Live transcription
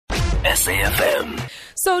SAFM.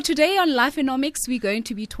 So today on Life Enomics, we're going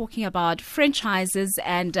to be talking about franchises,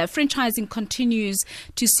 and franchising continues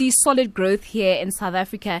to see solid growth here in South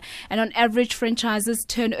Africa. And on average, franchises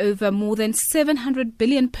turn over more than 700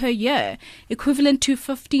 billion per year, equivalent to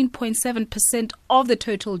 15.7% of the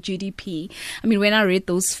total GDP. I mean, when I read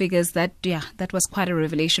those figures, that was quite a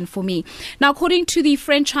revelation for me. Now, according to the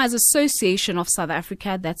Franchise Association of South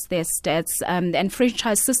Africa, that's their stats, and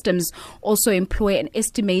franchise systems also employ an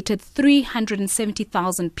estimated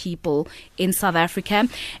 370,000 people in South Africa,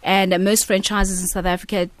 and most franchises in South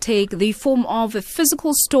Africa take the form of a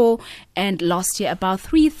physical store, and last year about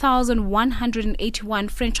 3,181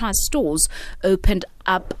 franchise stores opened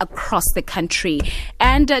up across the country.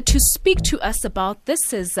 And to speak to us about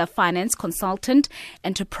this is a finance consultant,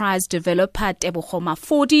 enterprise developer Teboho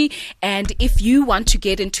Mafodi. And if you want to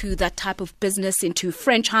get into that type of business, into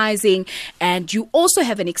franchising, and you also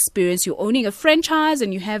have an experience, you're owning a franchise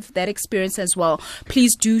and you have that experience as well,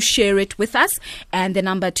 please do share it with us. And the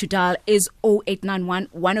number to dial is 0891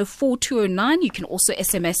 104 209. You can also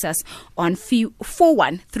SMS us on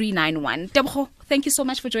 41391. Teboho, thank you so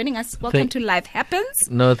much for joining us. Welcome to Life Happens.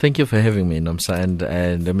 No, thank you for having me, Nomsa. And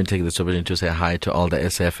let me take this opportunity to say hi to all the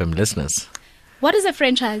SAFM listeners. What is a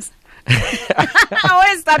franchise? I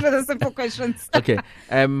always start with the simple questions. Okay.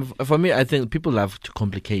 For me, I think people love to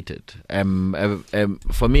complicate it.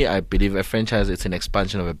 For me, I believe a franchise is an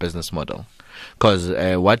expansion of a business model. Because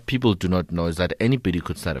what people do not know is that anybody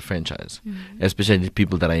could start a franchise, especially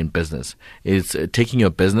people that are in business. It's taking your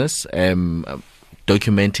business,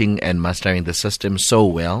 documenting and mastering the system so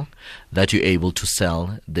well that you're able to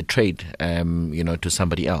sell the trade, to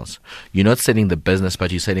somebody else. You're not selling the business,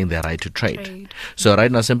 but you're selling the right to trade. So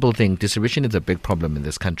right now, simple thing, distribution is a big problem in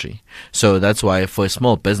this country. So that's why for a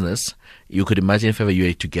small business, you could imagine if ever you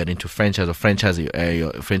were to get into franchise or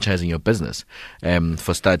franchising your business,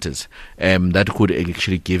 for starters, that could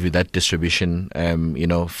actually give you that distribution,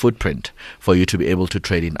 footprint for you to be able to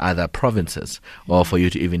trade in other provinces or for you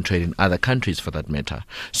to even trade in other countries for that matter.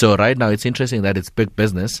 So right now, it's interesting that it's big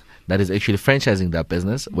business that is actually franchising their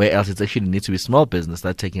business, where else it actually needs to be small business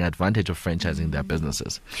that's taking advantage of franchising their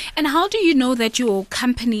businesses. And how do you know that your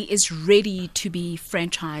company is ready to be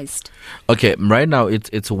franchised? Okay, right now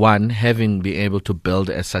it's one, having been able to build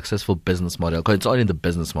a successful business model, because it's all in the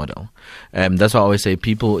business model. That's why I always say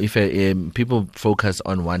people focus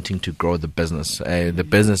on wanting to grow the business. The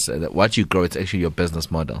business, what you grow, it's actually your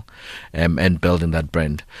business model, and building that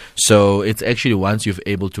brand. So it's actually once you've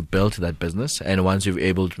able to build that business, and once you've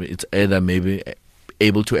able to, it's either maybe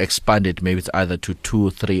able to expand it, maybe it's either to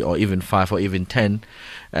 2, 3, or even 5, or even 10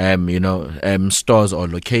 stores or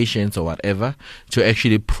locations or whatever, to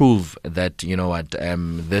actually prove that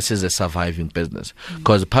this is a surviving business.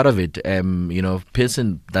 Because part of it,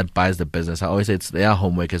 person that buys the business, I always say it's their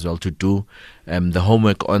homework as well to do the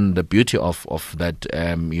homework on the beauty of that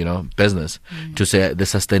business, to say the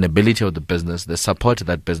sustainability of the business, the support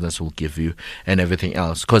that business will give you, and everything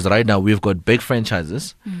else. Because right now we've got big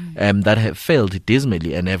franchises that have failed dismally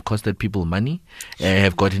and have costed people money,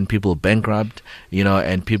 have gotten people bankrupt,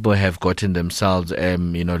 and people have gotten themselves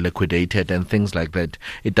liquidated and things like that.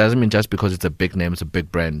 It doesn't mean just because it's a big name, it's a big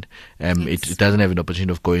brand, it doesn't have an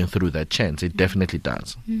opportunity of going through that chance. It definitely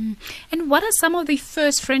does. And what are some of the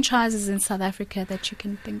first franchises in South Africa that you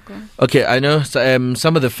can think of? Okay, I know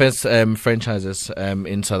some of the first franchises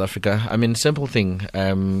in South Africa. I mean, simple thing,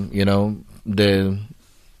 the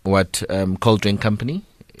cold drink company.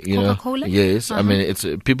 Coca-Cola? Yes. I mean, it's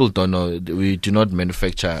people don't know. We do not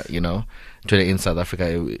manufacture, today in South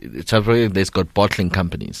Africa. There's got bottling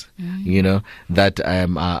companies, that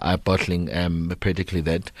are bottling particularly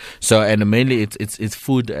that. So, and mainly it's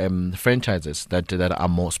food franchises that are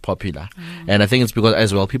most popular. And I think it's because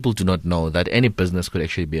as well people do not know that any business could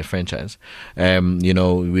actually be a franchise.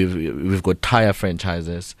 We've got tire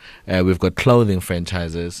franchises, we've got clothing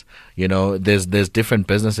franchises. There's different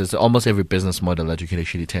businesses. Almost every business model that you can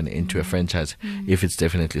actually turn into a franchise if it's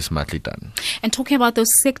definitely smartly done. And talking about those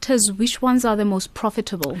sectors, which ones are the most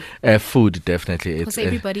profitable? Food, definitely. Because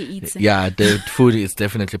everybody eats. Yeah, the food is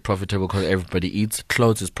definitely profitable because everybody eats.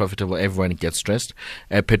 Clothes is profitable. Everyone gets stressed.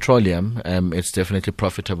 Petroleum, it's definitely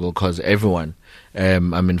profitable because everyone.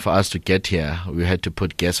 For us to get here, we had to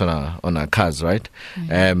put gas on our cars, right?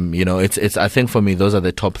 It's. I think for me, those are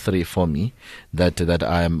the top 3 for me that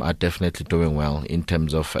are definitely doing well in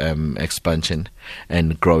terms of expansion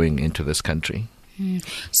and growing into this country.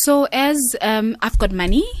 So as I've got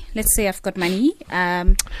money, let's say I've got money.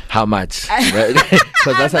 How much? Because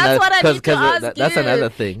that's what I need to ask that's you. another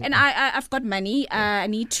thing. And I've got money. I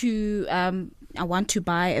need to I want to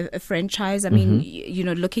buy a franchise. I mean,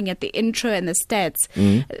 looking at the intro and the stats,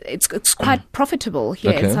 it's quite profitable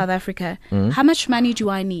here in South Africa. How much money do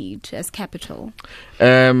I need as capital?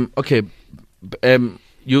 It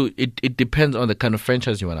depends on the kind of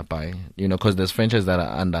franchise you want to buy, because there's franchises that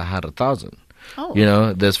are under 100,000.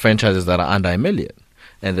 There's franchises that are under 1 million,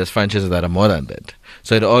 and there's franchises that are more than that.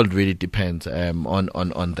 So it all really depends on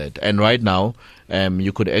that. And right now,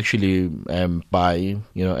 you could actually buy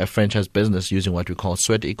a franchise business using what we call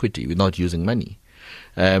sweat equity, without using money.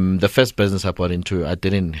 The first business I bought into, I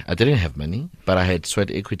didn't have money, but I had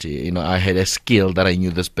sweat equity. I had a skill that I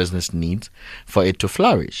knew this business needs for it to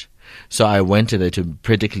flourish. So I went in there to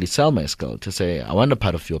practically sell my skill, to say, I want a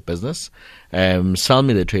part of your business. Sell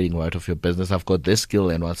me the trading right of your business. I've got this skill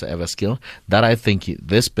and whatsoever skill that I think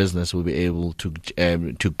this business will be able to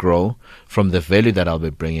grow from the value that I'll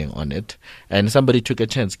be bringing on it. And somebody took a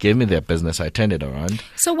chance, gave me their business. I turned it around.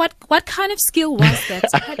 So what kind of skill was that?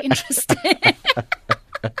 It's quite interesting.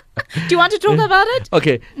 Do you want to talk about it?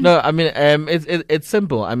 Okay. No, I mean, it's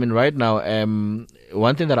simple. I mean, right now,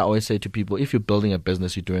 one thing that I always say to people, if you're building a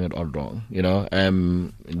business, you're doing it all wrong.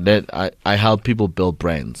 That I help people build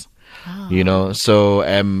brands. So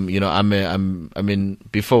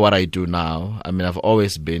before what I do now, I've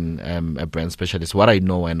always been a brand specialist. What I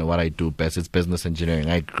know and what I do best is business engineering.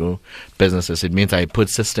 I grow businesses. It means I put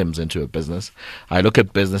systems into a business. I look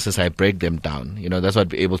at businesses, I break them down. That's what I'll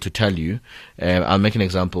be able to tell you. I'll make an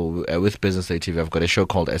example with Business Day TV. I've got a show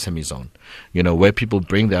called SME Zone, where people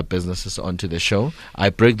bring their businesses onto the show. I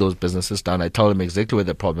break those businesses down. I tell them exactly where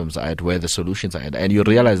the problems are at, where the solutions are at, and you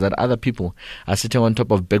realize that other people are sitting on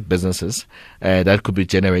top of big businesses that could be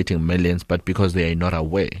generating millions, but because they are not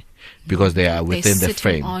aware, because they are within the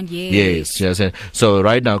frame. Yes. So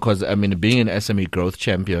right now, because being an SME growth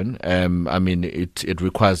champion, it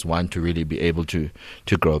requires one to really be able to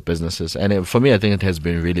grow businesses. And for me, I think it has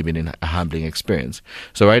really been a humbling experience.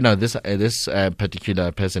 So right now, this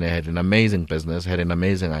particular person had an amazing business, had an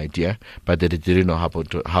amazing idea, but they didn't know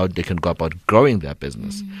how they can go about growing their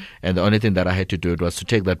business. And the only thing that I had to do was to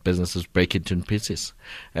take that business, break it into pieces,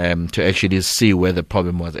 to actually see where the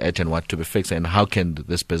problem was at and what to be fixed, and how can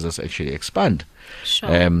this business actually expand,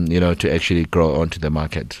 to actually grow onto the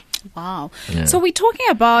market. Wow. Yeah. So we're talking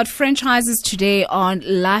about franchises today on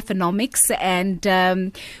Life Enomics, and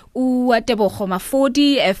Teboho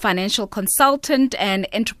Mafodi, a financial consultant and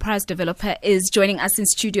enterprise developer, is joining us in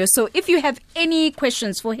studio. So if you have any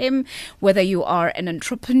questions for him, whether you are an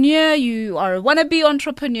entrepreneur, you are a wannabe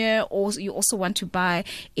entrepreneur, or you also want to buy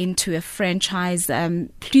into a franchise,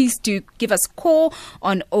 please do give us a call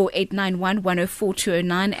on 0891 104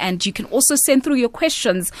 209, and you can also send through your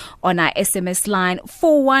questions on our SMS line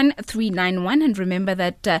 41391, and remember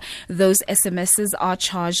that those SMSs are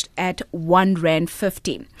charged at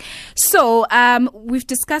R1.50. So we've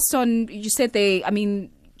discussed on, you said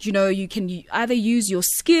you can either use your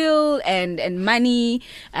skill and money,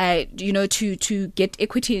 to get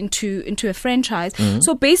equity into a franchise.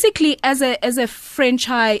 So basically, as a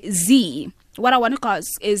franchisee, what I want to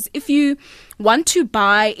ask is, if you want to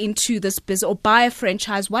buy into this business or buy a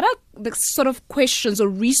franchise, what are the sort of questions or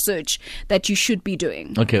research that you should be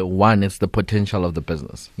doing? Okay, one is the potential of the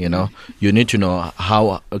business. You need to know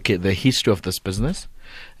the history of this business.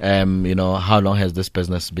 How long has this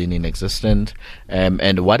business been in existence,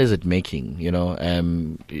 and what is it making?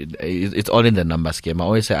 It's all in the numbers game. I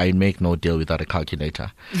always say I make no deal without a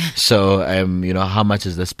calculator. So, how much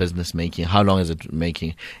is this business making? How long is it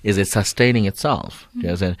making? Is it sustaining itself?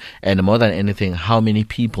 And more than anything, how many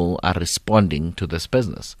people are responding to this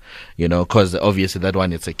business? Because obviously that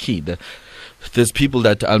one, it's a key. There's people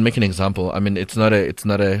that, I'll make an example.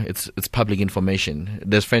 It's public information.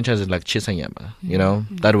 There's franchises like Chisanyama,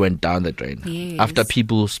 that went down the drain. Yes. After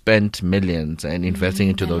people spent millions and investing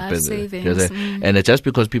into those businesses. And it's just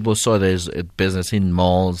because people saw there's a business in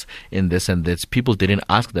malls, in this and this. People didn't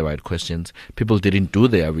ask the right questions. People didn't do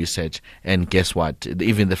their research. And guess what?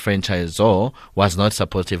 Even the franchisor was not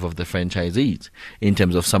supportive of the franchisees in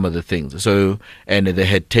terms of some of the things. So, and they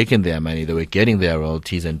had taken their money. They were getting their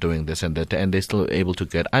royalties and doing this and that. And they're still able to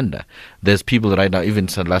get under. There's people right now, even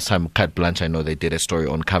last time, Cat Blanche, I know they did a story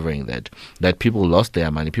on covering that people lost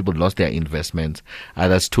their money, people lost their investments,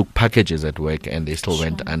 others took packages at work and they still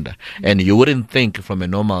went under. And you wouldn't think from a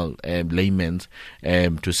normal layman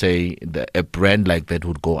to say that a brand like that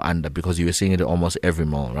would go under, because you were seeing it almost every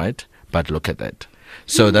mall, right? But look at that.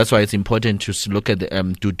 So that's why it's important to look at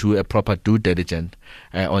to do a proper due diligence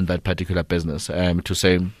on that particular business, to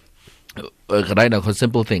say, Right now, because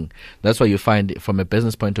simple thing. That's why you find from a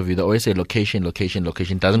business point of view, they always say location, location,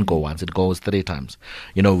 location. Doesn't go once; it goes 3 times.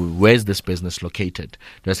 Where's this business located?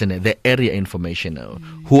 Just in the area information.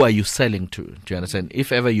 Who are you selling to? Do you understand?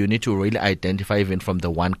 If ever you need to really identify, even from the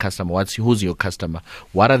one customer, who's your customer?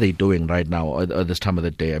 What are they doing right now at this time of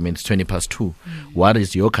the day? I mean, it's 2:20. What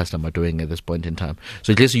is your customer doing at this point in time?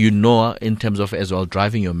 So at least in terms of as well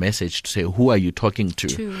driving your message to say who are you talking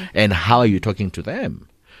to. And how are you talking to them?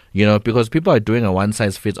 Because people are doing a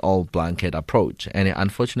one-size-fits-all blanket approach, and it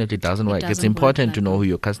unfortunately doesn't work. It's important to know who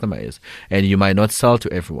your customer is, and you might not sell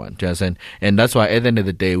to everyone. Do you understand? And that's why at the end of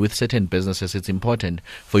the day, with certain businesses, it's important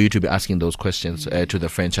for you to be asking those questions to the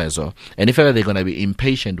franchisor. And if ever they're going to be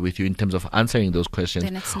impatient with you in terms of answering those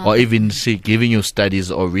questions, or even giving you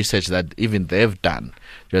studies or research that even they've done,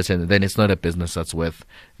 then it's not a business that's worth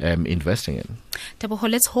investing in. Teboho,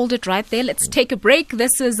 let's hold it right there. Let's take a break.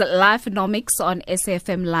 This is Life Enomics on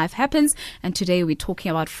SAFM Life Happens, and today we're talking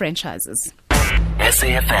about franchises.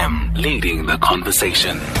 SAFM leading the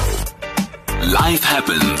conversation. Life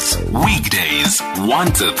Happens, weekdays 1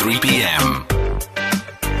 to 3 p.m.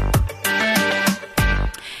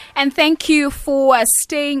 And thank you for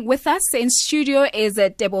staying with us. In studio is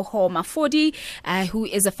Teboho Mafodi, who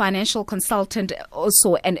is a financial consultant,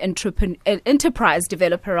 also an enterprise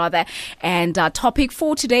developer, rather. And our topic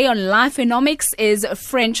for today on Life Enomics is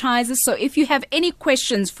franchises. So if you have any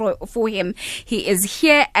questions for him, he is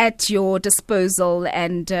here at your disposal.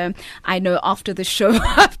 And I know after the show,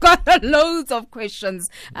 I've got loads of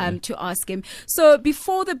questions to ask him. So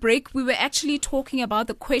before the break, we were actually talking about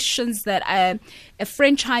the questions that a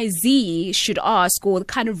franchisee should ask, or the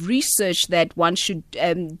kind of research that one should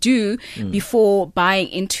do before buying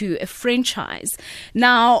into a franchise.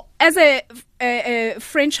 Now, as a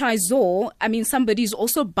franchisor, I mean, somebody's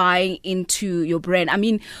also buying into your brand. I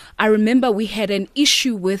mean, I remember we had an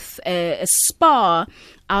issue with a spa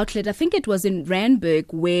outlet, I think it was in Randburg,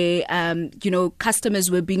 where customers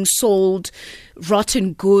were being sold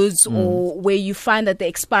rotten goods, or where you find that the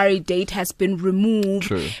expiry date has been removed.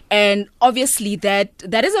 True. And obviously that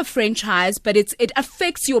is a franchise, but it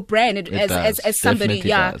affects your brand as somebody.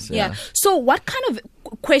 Definitely does. So what kind of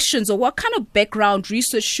questions or what kind of background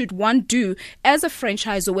research should one do as a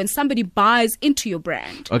franchisor when somebody buys into your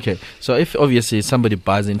brand? Okay, so if obviously somebody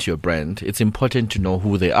buys into your brand, it's important to know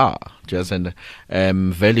who they are, and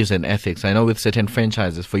values and ethics. I know with certain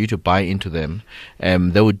franchises, for you to buy into them,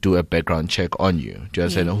 they would do a background check on you,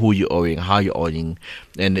 and who you're owing, how you're owing,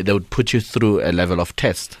 and they would put you through a level of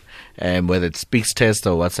test. Whether it's speaks test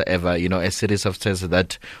or whatsoever, a series of tests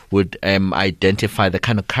that would identify the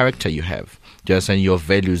kind of character you have, and your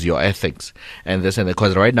values, your ethics, and this and that.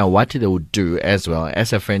 Because right now, what they would do as well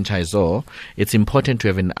as a franchisor, it's important to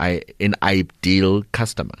have an ideal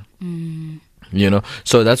customer.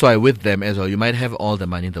 So that's why with them as well, you might have all the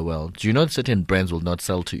money in the world. Do you know certain brands will not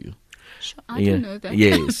sell to you? Sure, I don't know that.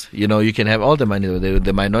 Yes. You can have all the money.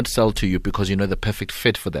 They might not sell to you because the perfect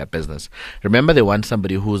fit for their business. Remember, they want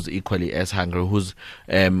somebody who's equally as hungry, who's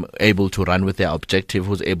able to run with their objective,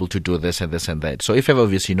 who's able to do this and this and that. So if ever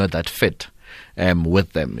obviously you're not that fit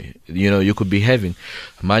with them, you could be having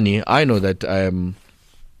money. I know that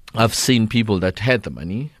I've seen people that had the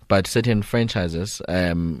money, but certain franchises,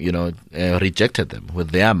 rejected them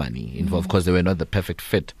with their money, of course they were not the perfect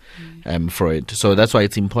fit for it. So that's why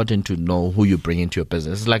it's important to know who you bring into your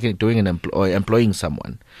business. It's like doing employing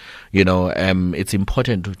someone. It's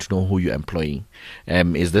important to know who you're employing.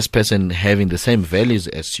 Is this person having the same values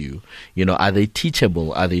as you? Are they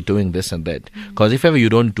teachable? Are they doing this and that? Because if ever you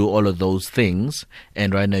don't do all of those things,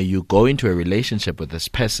 and right now you go into a relationship with this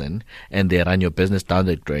person, and they run your business down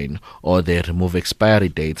the drain, or they remove expiry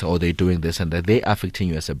dates, or they're doing this and that, they're affecting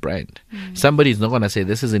you as a brand. Somebody's not going to say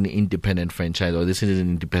this is an independent franchise or this is an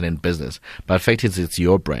independent business, but in fact it's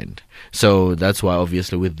your brand. So that's why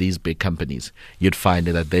obviously with these big companies, you'd find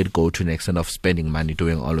that they'd go to an extent of spending money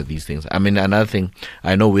doing all of these things. I mean, another thing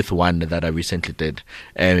I know with one that I recently did,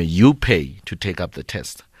 you pay to take up the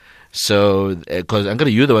test. So, because I'm going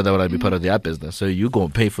to, you're the one that will be part of their business. So you go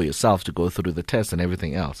and pay for yourself to go through the test and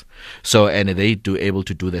everything else. So, and they able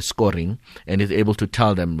to do the scoring, and is able to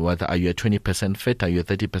tell them whether are you a 20% fit, are you a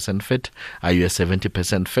 30% fit, are you a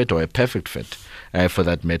 70% fit, or a perfect fit for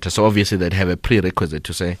that matter. So obviously they'd have a prerequisite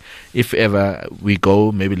to say, if ever we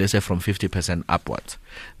go, maybe let's say from 50% upwards,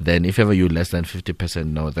 then if ever you're less than 50%,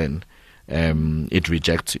 no, then it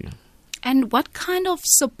rejects you. And what kind of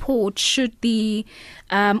support should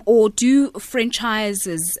or do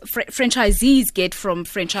franchisees get from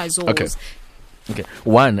franchisors? Okay. Okay.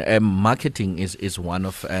 One, marketing is one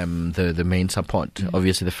of the main support.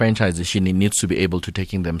 Obviously, the franchisee, she needs to be able to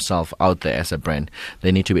taking themselves out there as a brand.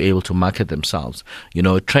 They need to be able to market themselves.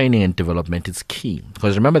 Training and development is key,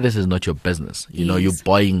 because remember, this is not your business. You're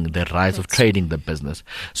buying the rights of trading the business.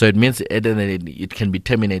 So it means it can be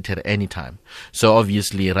terminated at any time. So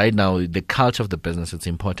obviously, right now, the culture of the business is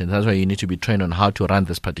important. That's why you need to be trained on how to run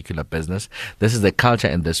this particular business. This is the culture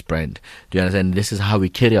in this brand. Do you understand? This is how we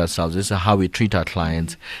carry ourselves. This is how we treat our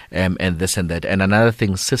clients, and this and that. And another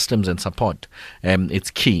thing, systems and support. It's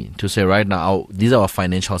key to say right now, these are our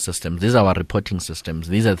financial systems. These are our reporting systems.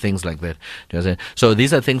 These are things like that. Do you understand? So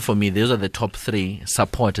these are things for me. These are the top 3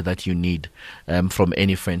 support that you need from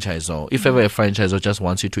any franchisor. If ever a franchisor just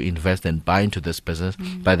wants you to invest and buy into this business,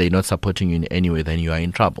 but they're not supporting you in any way, then you are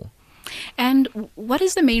in trouble. And what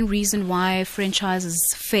is the main reason why franchises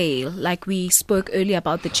fail? Like we spoke earlier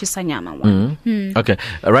about the Chisanyama one. Okay.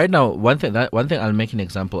 Right now, one thing I'll make an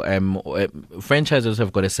example. Franchises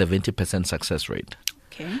have got a 70% success rate.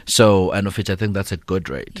 Okay. So, and of which I think that's a good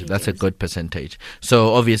rate. That's a good percentage.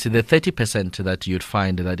 So obviously the 30% that you'd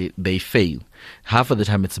find that they fail, half of the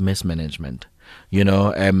time it's mismanagement.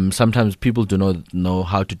 Sometimes people do not know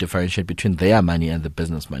how to differentiate between their money and the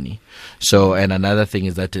business money. So, and another thing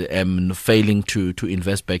is that failing to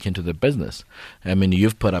invest back into the business. I mean,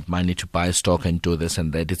 you've put up money to buy stock and do this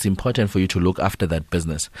and that. It's important for you to look after that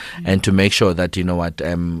business and to make sure that,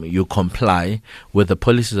 you comply with the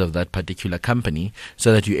policies of that particular company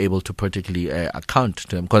so that you're able to particularly account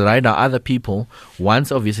to them. Because right now, other people,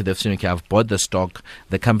 once obviously they've seen, okay, I've bought the stock,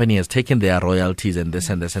 the company has taken their royalties and this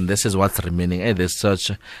and this, and this is what's remaining. There's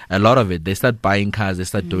such a lot of it. They start buying cars, they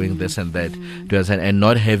start doing this and that, and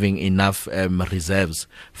not having enough reserves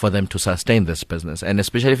for them to sustain this business. And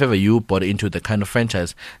especially if ever you bought into the kind of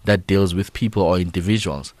franchise that deals with people or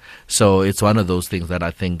individuals. So it's one of those things that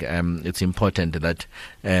I think it's important that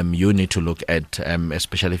you need to look at,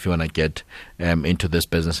 especially if you want to get into these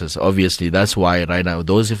businesses. Obviously, that's why right now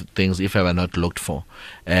those things, if ever not looked for,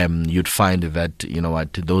 you'd find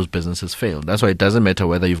that those businesses fail. That's why it doesn't matter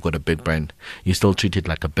whether you've got a big brand. You still treat it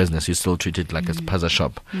like a business. You still treat it like a spaza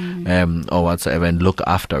shop or whatsoever, and look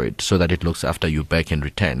after it so that it looks after you back in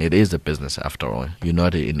return. It is a business after all. You're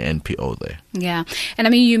not in NPO there. Yeah. And I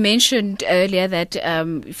mean, you mentioned earlier that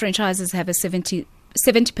franchises have a 70%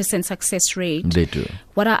 success rate. They do.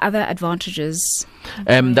 What are other advantages?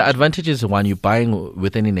 The advantage is, one, you're buying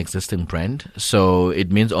within an existing brand. So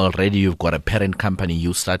it means already you've got a parent company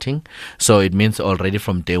you starting. So it means already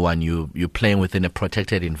from day one you're playing within a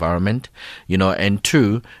protected environment. And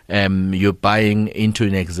 2, you're buying into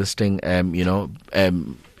an existing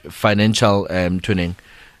financial tuning.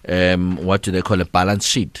 What do they call a balance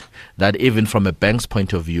sheet? That even from a bank's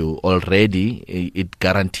point of view, already it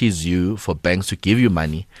guarantees you for banks to give you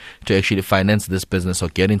money to actually finance this business or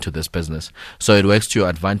get into this business. So it works to your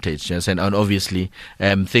advantage. Yes? And obviously,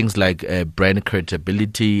 things like brand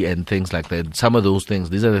credibility and things like that, some of those things,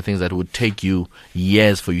 these are the things that would take you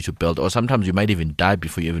years for you to build, or sometimes you might even die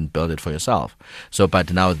before you even build it for yourself. So,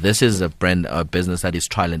 but now this is a brand, a business that is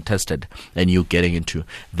trial and tested, and you're getting into.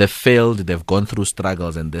 They failed, they've gone through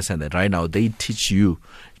struggles and this and that. Right now, they teach you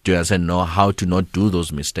to know how to not do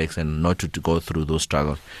those mistakes and not to go through those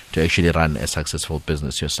struggles to actually run a successful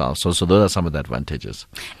business yourself. So those are some of the advantages.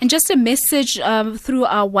 And just a message through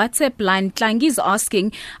our WhatsApp line. Tlangi is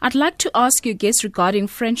asking, I'd like to ask your guest regarding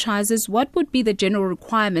franchises, what would be the general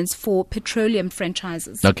requirements for petroleum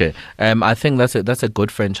franchises? Okay. I think that's a good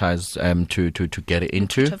franchise to get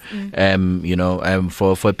into.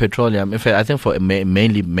 For petroleum, I think for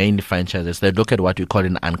mainly franchises, they look at what we call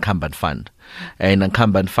an unencumbered fund. An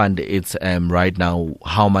unencumbered fund, it's right now,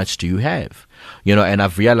 how much do you have? And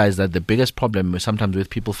I've realized that the biggest problem sometimes with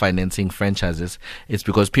people financing franchises is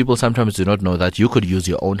because people sometimes do not know that you could use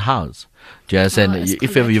your own house. Do you understand?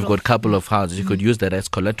 If ever you've got a couple of houses, you could use that as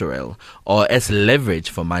collateral or as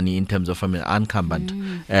leverage for money in terms of from an unencumbered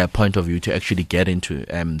point of view to actually get into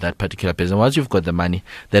that particular business. Once you've got the money,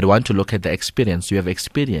 they'd want to look at the experience. You have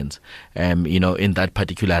experience, in that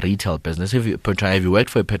particular retail business. Have you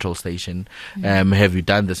worked for a petrol station? Have you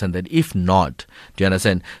done this and that? If not, do you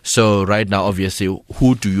understand? So right now, obviously,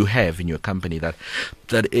 who do you have in your company that's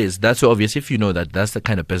so obvious. If you know that that's the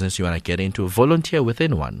kind of business you want to get into, volunteer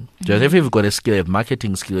within one. Just if you've got a skill, a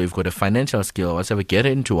marketing skill, you've got a financial skill, or whatever, get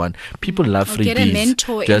into one. People love freebies. Get a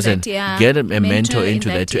mentor Get a mentor into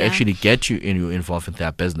that to actually get you involved in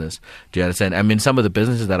their business. Do you understand? I mean, some of the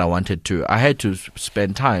businesses that I had to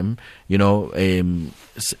spend time,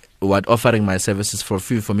 offering my services for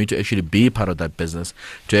free for me to actually be part of that business,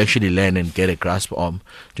 to actually learn and get a grasp on.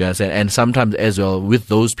 Do you understand? And sometimes as well with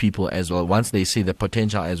those people as well, once they see the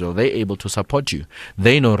potential as well, they're able to support you.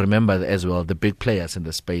 They know, remember as well, the big players in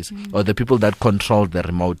the space or the people that control the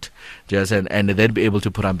remote. Do you understand? And they'd be able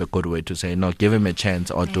to put up a good way to say, no, give him a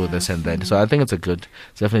chance or do this and that. So I think it's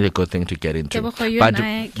definitely a good thing to get into. Teboho, But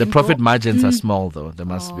the profit margins are small though. They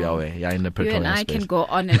must be aware. Yeah, in the petroleum You and I space. can go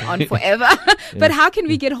on and on forever. But how can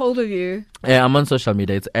we get hold of you? I'm on social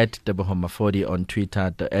media. It's at Teboho Mafodi on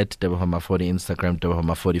Twitter, at Teboho Mafodi Instagram, Teboho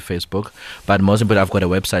Mafodi Facebook. But most importantly, I've got a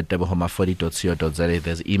website, tebohomafodi.co.za.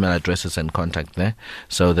 There's email addresses and contact there.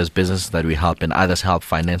 So there's businesses that we help and others help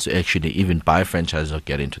finance to actually even buy franchises or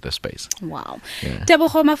get into the space. Wow. Yeah.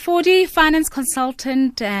 Teboho Mafodi, finance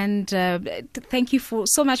consultant, and thank you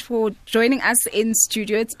so much for joining us in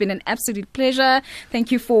studio. It's been an absolute pleasure.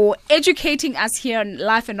 Thank you for educating us here on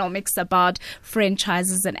Life Enomics about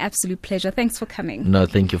franchises. An absolute pleasure. Thanks for coming. No,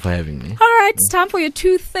 thank you for having me. All right, it's time for your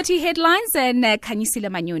 2:30 headlines, and Kanyisile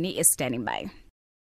Manyoni is standing by.